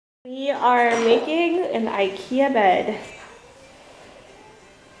We are making an IKEA bed.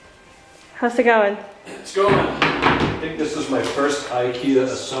 How's it going? It's going. I think this is my first IKEA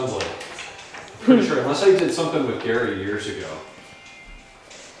assembly. Pretty sure, unless I did something with Gary years ago,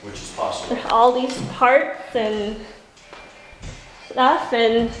 which is possible. There's all these parts and stuff,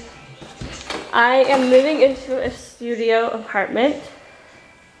 and I am moving into a studio apartment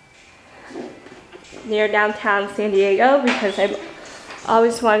near downtown San Diego because I've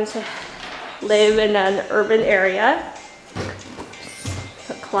always wanted to live in an urban area.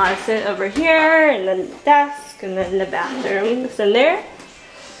 A closet over here, and then the desk, and then the bathroom is in there.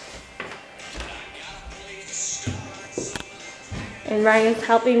 And Ryan's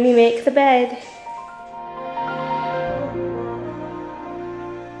helping me make the bed.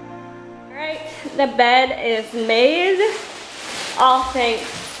 Alright, the bed is made, all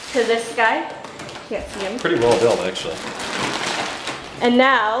thanks to this guy. Can't see him. Pretty well built, actually. And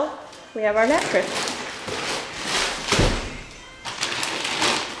now, we have our mattress.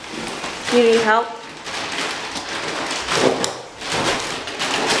 You need help?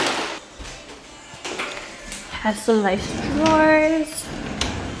 Has some nice drawers.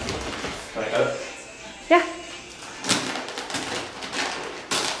 Can I cut it? Yeah.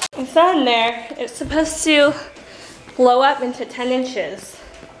 It's on there. It's supposed to blow up into 10 inches.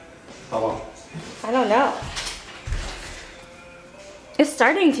 How long? I don't know. It's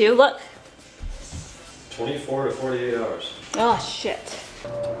starting to, look. 24 to 48 hours. Oh shit.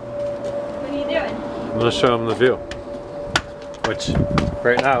 What are you doing? I'm going to show them the view, which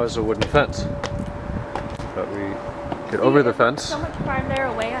right now is a wooden fence. But we get over the fence. So much farther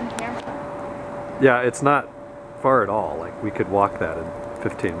away on camera. Yeah, it's not far at all. Like, we could walk that in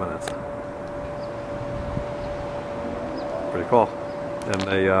 15 minutes. Pretty cool. And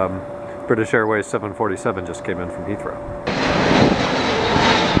the British Airways 747 just came in from Heathrow.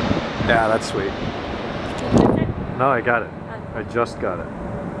 Yeah, that's sweet. No, I got it. I just got it.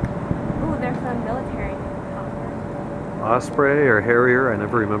 Ooh, there's a military helicopter. Osprey or Harrier, I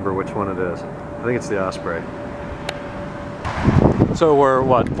never remember which one it is. I think it's the Osprey. So we're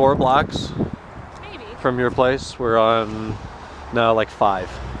what, 4 blocks? Maybe. From your place? We're on now like 5.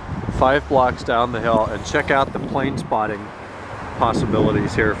 5 blocks down the hill, and check out the plane spotting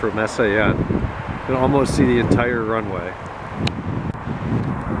possibilities here from SAN. You can almost see the entire runway.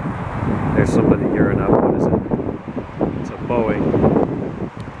 There's somebody gearing up. What is it? It's a Boeing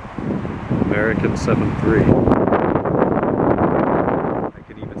American 73. I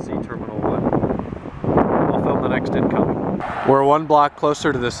can even see Terminal 1. I'll film the next incoming. We're 1 block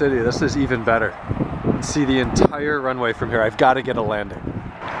closer to the city. This is even better. You can see the entire runway from here. I've got to get a landing.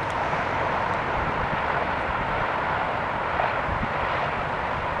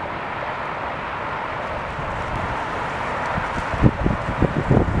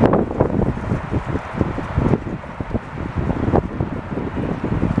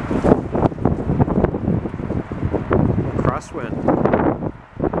 Crosswind.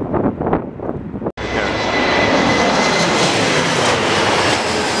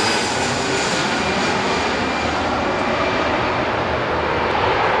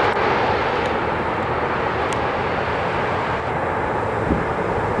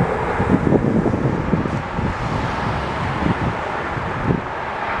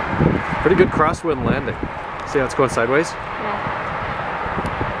 Pretty good crosswind landing. See how it's going sideways? Yeah.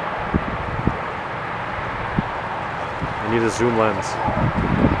 I need a zoom lens.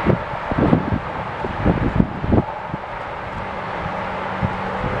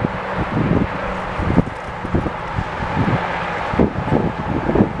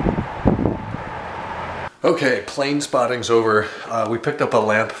 Okay, plane spotting's over. We picked up a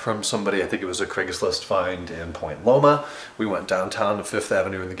lamp from somebody, I think it was a Craigslist find in Point Loma. We went downtown to 5th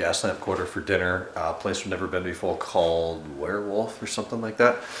Avenue in the Gas Lamp Quarter for dinner. A place we've never been before called Werewolf or something like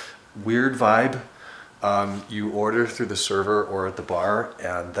that. Weird vibe. You order through the server or at the bar,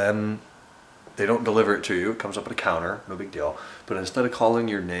 and then they don't deliver it to you. It comes up at a counter, no big deal. But instead of calling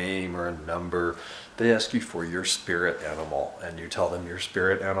your name or a number, they ask you for your spirit animal, and you tell them your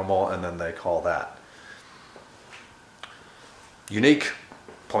spirit animal, and then they call that. Unique.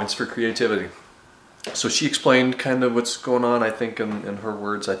 Points for creativity. So she explained kind of what's going on, I think, in her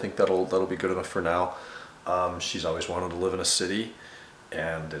words. I think that'll be good enough for now. She's always wanted to live in a city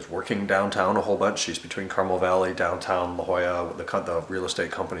and is working downtown a whole bunch. She's between Carmel Valley, downtown, La Jolla. The real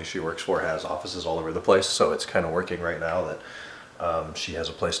estate company she works for has offices all over the place, so it's kind of working right now that she has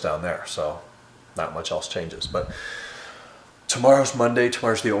a place down there, so not much else changes. But tomorrow's Monday.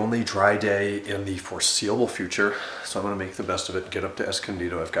 Tomorrow's the only dry day in the foreseeable future, so I'm going to make the best of it, get up to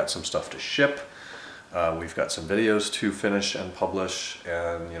Escondido. I've got some stuff to ship. We've got some videos to finish and publish,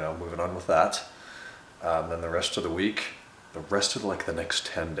 and moving on with that. Then the rest of the week, the rest of like the next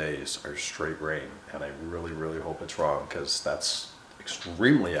 10 days are straight rain, and I really, really hope it's wrong, because that's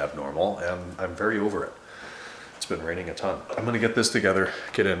extremely abnormal, and I'm very over it. It's been raining a ton. I'm gonna get this together,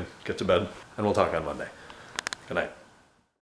 get in, get to bed, and we'll talk on Monday. Good night.